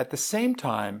 At the same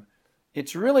time,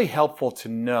 it's really helpful to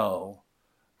know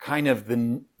kind of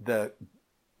the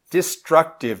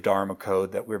destructive Dharma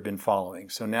code that we've been following.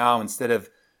 So now, instead of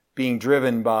being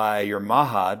driven by your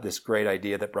mahad, this great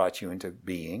idea that brought you into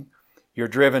being, you're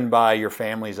driven by your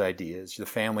family's ideas, the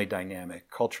family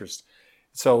dynamic, cultures.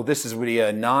 So this is really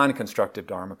a non-constructive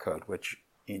Dharma code, which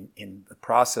in the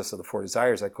process of the 4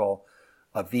 desires I call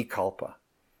a vikalpa.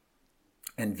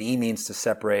 And V means to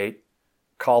separate.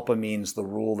 Kalpa means the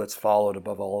rule that's followed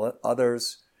above all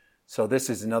others. So this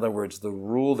is, in other words, the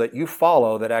rule that you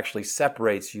follow that actually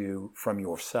separates you from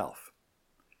yourself.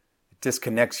 It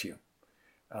disconnects you.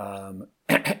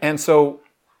 And so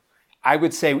I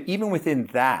would say even within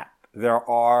that, there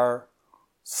are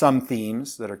some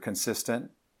themes that are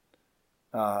consistent.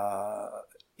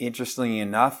 Interestingly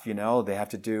enough, they have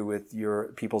to do with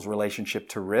people's relationship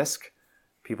to risk,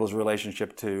 people's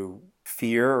relationship to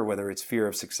fear, whether it's fear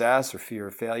of success or fear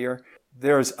of failure.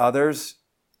 There's others,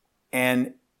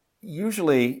 and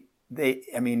usually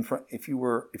if you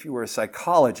were a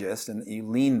psychologist and you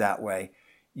lean that way,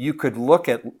 you could look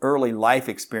at early life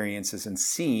experiences and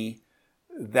see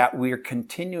that we're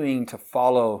continuing to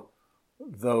follow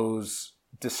those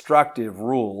destructive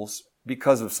rules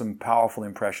because of some powerful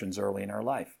impressions early in our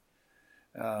life.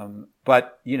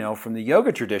 But from the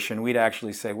yoga tradition, we'd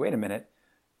actually say, wait a minute,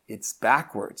 it's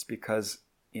backwards, because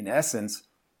in essence,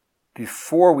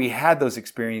 before we had those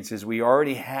experiences, we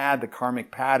already had the karmic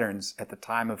patterns at the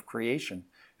time of creation,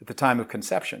 at the time of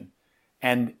conception.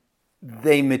 And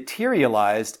they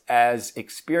materialized as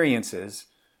experiences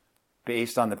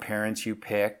based on the parents you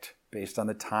picked, based on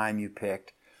the time you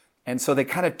picked. And so they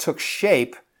kind of took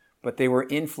shape, but they were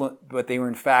in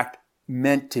fact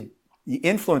meant to, the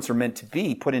influence are meant to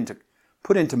be put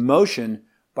into motion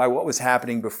by what was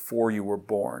happening before you were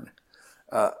born.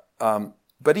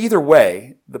 But either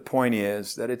way, the point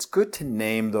is that it's good to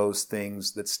name those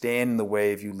things that stand in the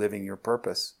way of you living your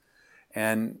purpose.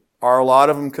 And are a lot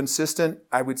of them consistent?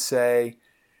 I would say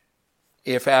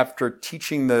if after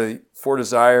teaching the 4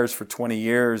 desires for 20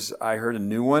 years, I heard a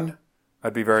new one,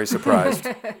 I'd be very surprised.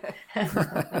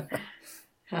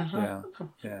 Yeah.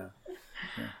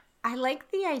 I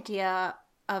like the idea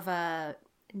of a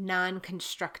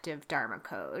non-constructive Dharma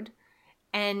code.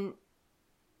 And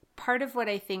part of what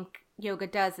I think yoga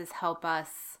does is help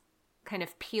us kind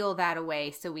of peel that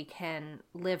away so we can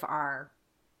live our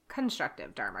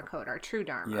constructive Dharma code, our true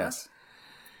Dharma. Yes.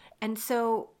 And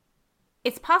so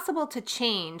it's possible to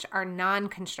change our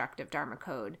non-constructive Dharma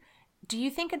code. Do you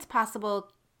think it's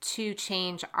possible to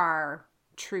change our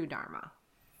true Dharma?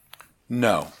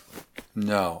 No.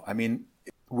 I mean,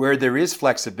 where there is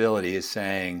flexibility is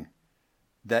saying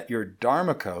that your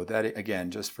Dharma code, that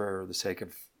again, just for the sake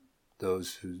of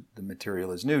those who the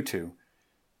material is new to,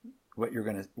 what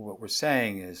we're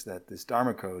saying is that this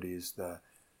Dharma code is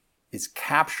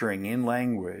capturing in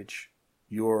language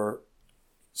your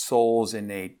soul's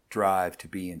innate drive to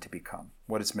be and to become,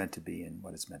 what it's meant to be and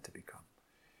what it's meant to become.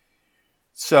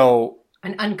 So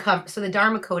So the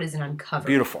Dharma code is an uncover.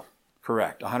 Beautiful.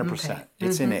 Correct. 100%. Okay.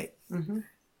 It's innate.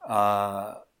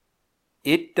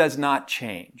 It does not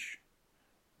change.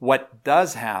 What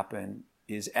does happen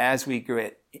is as we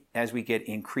get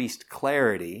increased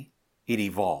clarity, it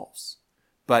evolves.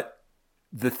 But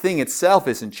the thing itself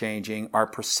isn't changing. Our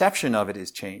perception of it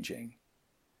is changing.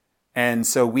 And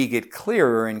so we get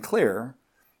clearer and clearer.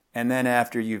 And then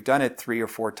after you've done it 3 or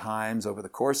 4 times over the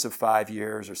course of 5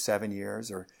 years or 7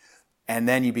 years, and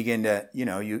then you begin to,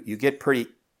 you get pretty,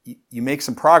 you make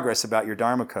some progress about your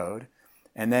Dharma code,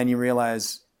 and then you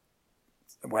realize,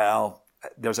 well,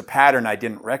 there's a pattern I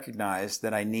didn't recognize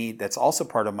that I need, that's also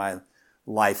part of my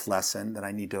life lesson that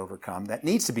I need to overcome, that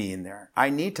needs to be in there. I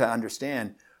need to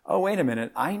understand, oh, wait a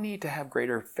minute, I need to have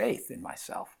greater faith in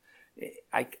myself.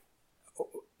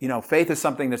 Faith is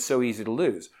something that's so easy to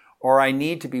lose. Or I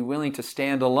need to be willing to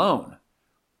stand alone.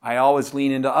 I always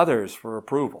lean into others for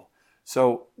approval.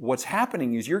 So what's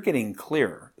happening is you're getting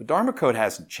clearer. The Dharma code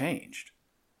hasn't changed.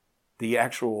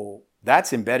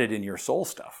 That's embedded in your soul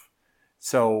stuff.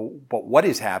 So, but what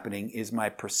is happening is my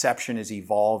perception is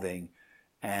evolving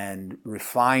and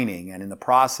refining, and in the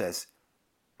process,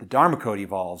 the Dharma code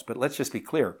evolves. But let's just be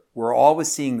clear. We're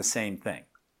always seeing the same thing.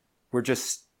 We're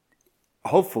just,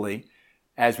 hopefully,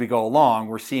 as we go along,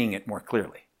 we're seeing it more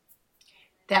clearly.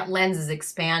 That lens is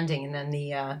expanding, and then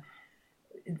the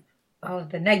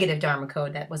negative Dharma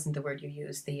code, that wasn't the word you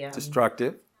used. The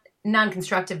destructive,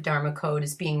 non-constructive Dharma code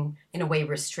is being, in a way,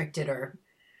 restricted, or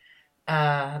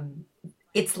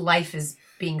its life is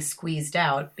being squeezed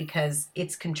out because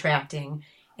it's contracting,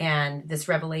 and this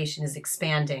revelation is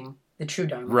expanding the true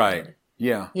Dharma right. code.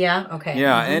 Yeah. Yeah? Okay.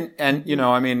 Yeah,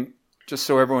 and just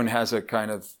so everyone has a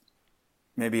kind of,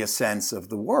 maybe a sense of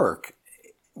the work,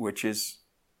 which is,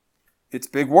 it's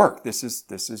big work. This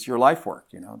is your life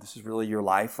work. This is really your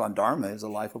life on Dharma is a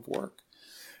life of work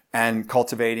and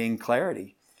cultivating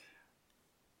clarity.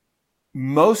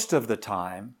 Most of the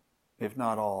time, if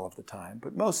not all of the time,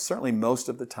 but certainly most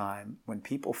of the time, when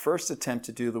people first attempt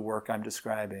to do the work I'm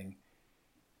describing,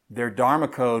 their Dharma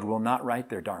code will not write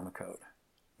their Dharma code.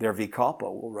 Their Vikalpa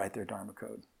will write their Dharma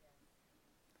code.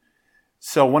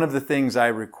 So one of the things I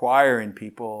require in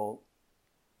people,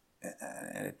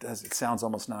 and it sounds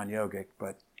almost non-yogic,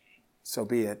 but so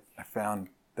be it. I found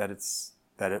that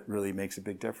it really makes a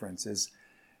big difference, is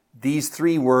these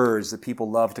 3 words that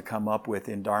people love to come up with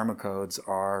in Dharma codes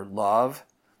are love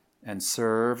and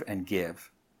serve and give.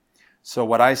 So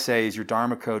what I say is your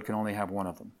Dharma code can only have one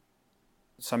of them.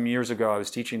 Some years ago, I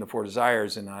was teaching the 4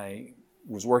 desires, and I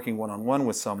was working one-on-one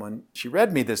with someone. She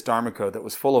read me this Dharma code that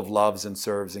was full of loves and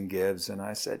serves and gives, and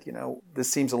I said,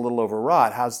 this seems a little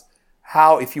overwrought.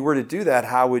 How, if you were to do that,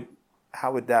 how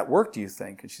would that work, do you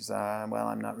think? And she said, well,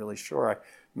 I'm not really sure. I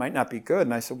might not be good.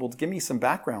 And I said, well, give me some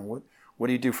background. What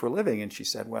do you do for a living? And she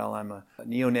said, well, I'm a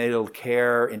neonatal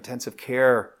care, intensive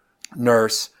care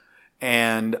nurse.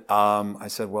 And I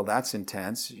said, well, that's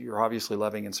intense. You're obviously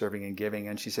loving and serving and giving.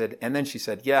 And then she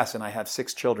said, yes, and I have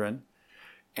 6 children.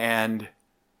 And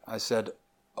I said,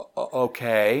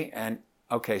 okay. And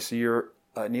okay, so you're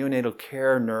a neonatal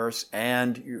care nurse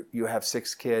and you have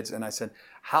 6 kids. And I said,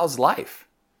 how's life?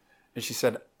 And she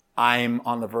said, I'm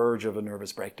on the verge of a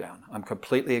nervous breakdown. I'm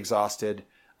completely exhausted.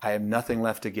 I have nothing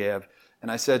left to give.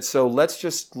 And I said, so let's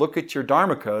just look at your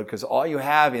Dharma code, because all you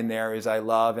have in there is I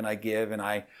love and I give and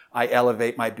I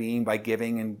elevate my being by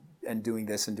giving and doing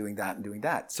this and doing that and doing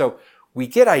that. So we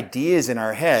get ideas in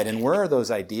our head, and where are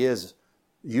those ideas?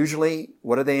 Usually,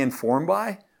 what are they informed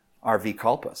by? Our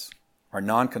vikalpas, our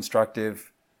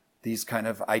non-constructive, these kind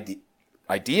of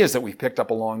ideas that we've picked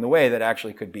up along the way that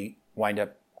actually could wind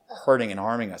up hurting and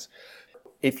harming us.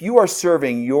 If you are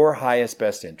serving your highest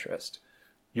best interest,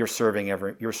 you're serving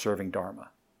Dharma.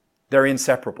 They're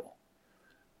inseparable.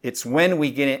 It's when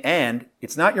we get in, and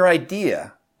it's not your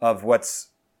idea of what's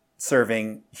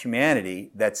serving humanity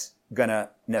that's going to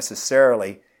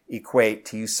necessarily equate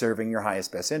to you serving your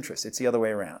highest best interest. It's the other way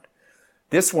around.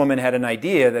 This woman had an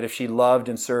idea that if she loved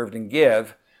and served and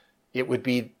give, it would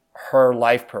be her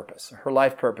life purpose. Her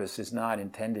life purpose is not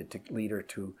intended to lead her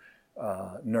to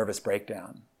nervous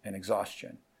breakdown and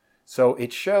exhaustion. So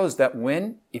it shows that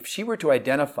if she were to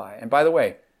identify, and by the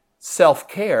way,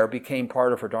 self-care became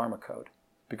part of her Dharma code,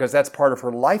 because that's part of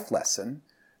her life lesson,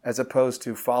 as opposed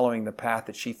to following the path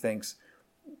that she thinks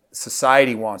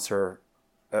society wants her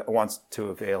to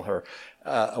avail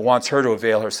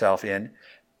herself in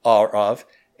or of.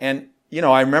 And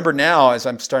I remember now, as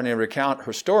I'm starting to recount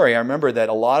her story, I remember that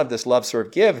a lot of this love,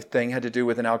 serve, give thing had to do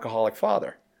with an alcoholic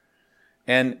father.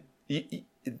 And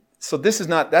So that's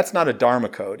not a Dharma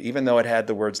code, even though it had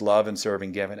the words love and serve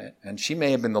and give in it. And she may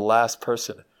have been the last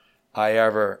person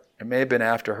it may have been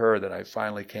after her that I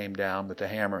finally came down with the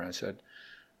hammer and I said,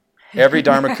 any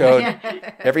Dharma code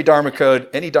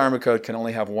can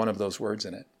only have one of those words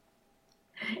in it.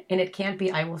 And it can't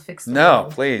be, I will fix the world.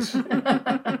 No, please.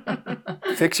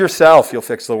 Fix yourself, you'll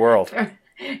fix the world.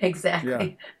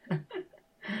 Exactly. Yeah.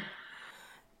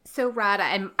 So Rod,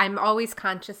 I'm always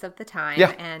conscious of the time,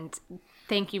 and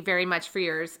thank you very much for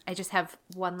yours. I just have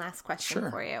one last question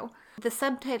for you. The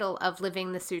subtitle of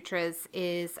Living the Sutras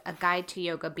is A Guide to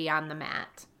Yoga Beyond the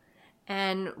Mat.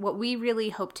 And what we really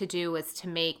hope to do is to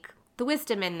make the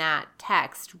wisdom in that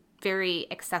text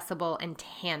very accessible and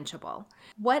tangible.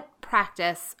 What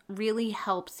practice really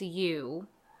helps you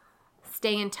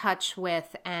stay in touch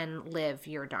with and live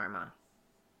your Dharma?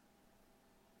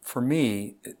 For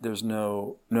me, there's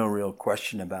no real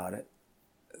question about it.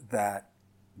 That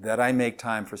I make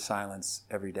time for silence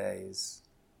every day is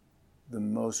the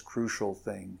most crucial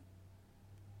thing,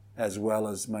 as well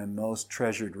as my most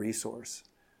treasured resource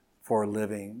for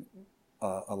living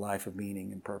a life of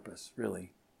meaning and purpose,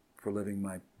 really, for living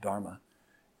my Dharma.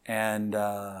 And,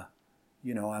 I'm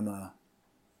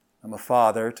a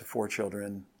father to 4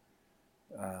 children.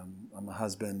 I'm a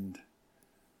husband.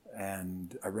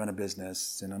 And I run a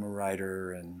business, and I'm a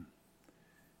writer, and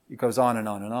it goes on and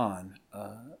on and on.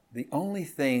 The only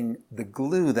thing, the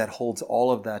glue that holds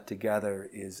all of that together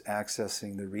is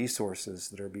accessing the resources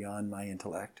that are beyond my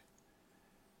intellect.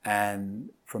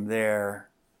 And from there,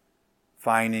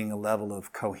 finding a level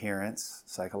of coherence,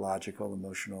 psychological,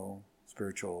 emotional,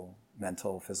 spiritual,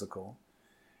 mental, physical.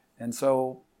 And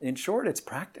so, in short, it's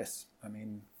practice.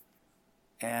 And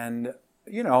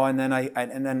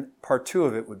then part 2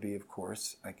 of it would be, of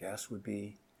course, I guess, would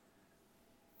be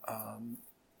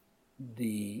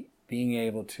the being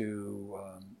able to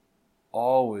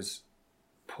always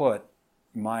put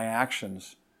my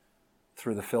actions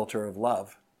through the filter of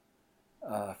love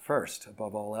first,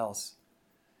 above all else.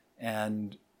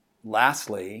 And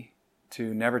lastly,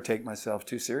 to never take myself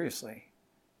too seriously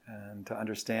and to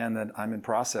understand that I'm in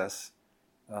process.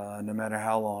 No matter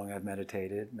how long I've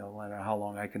meditated, no matter how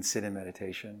long I can sit in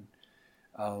meditation,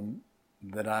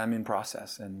 that I'm in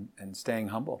process and staying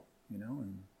humble,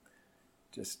 and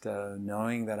just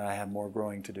knowing that I have more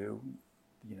growing to do,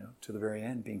 to the very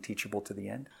end, being teachable to the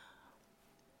end.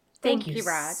 Thank you,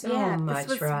 Rod. So much,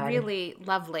 this was Rod. really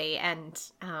lovely, and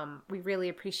we really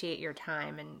appreciate your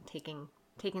time and taking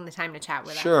the time to chat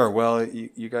with us. Sure. Well,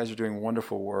 you guys are doing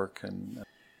wonderful work, and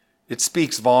it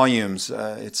speaks volumes.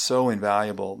 It's so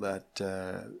invaluable that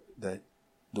the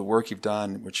work you've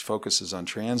done, which focuses on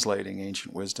translating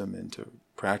ancient wisdom into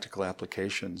practical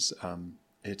applications,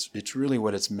 it's really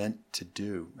what it's meant to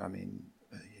do.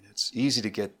 It's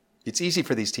easy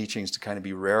for these teachings to kind of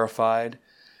be rarefied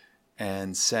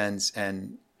and sense,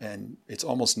 and it's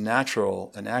almost a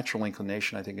natural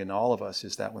inclination, I think, in all of us,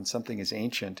 is that when something is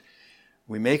ancient,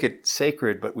 we make it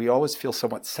sacred, but we always feel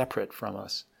somewhat separate from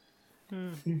us.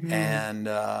 Mm-hmm. And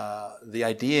the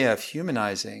idea of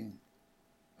humanizing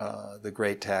the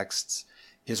great texts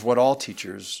is what all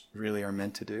teachers really are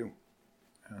meant to do.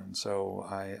 And so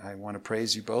I want to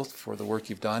praise you both for the work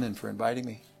you've done and for inviting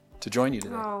me to join you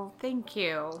today. Oh, thank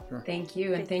you. Sure. Thank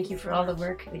you, and thank you for all the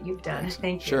work that you've done.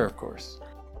 Thank you. Sure, of course.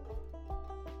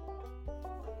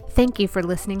 Thank you for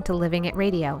listening to Living It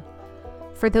Radio.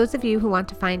 For those of you who want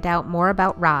to find out more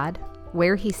about Rod,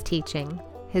 where he's teaching,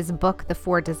 his book, The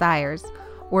 4 Desires,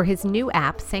 or his new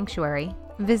app, Sanctuary,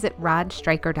 visit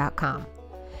rodstryker.com.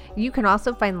 You can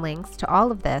also find links to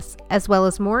all of this, as well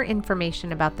as more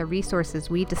information about the resources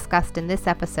we discussed in this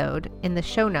episode in the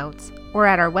show notes or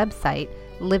at our website,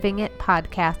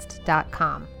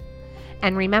 livingitpodcast.com.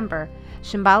 And remember,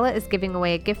 Shambhala is giving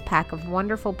away a gift pack of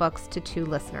wonderful books to 2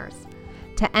 listeners.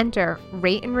 To enter,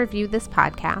 rate and review this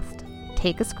podcast,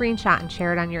 take a screenshot and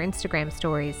share it on your Instagram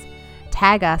stories,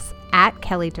 tag us at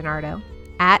Kelly DiNardo,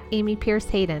 at Amy Pierce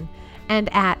Hayden,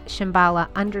 and at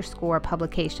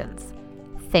Shambhala_publications.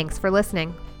 Thanks for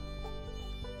listening.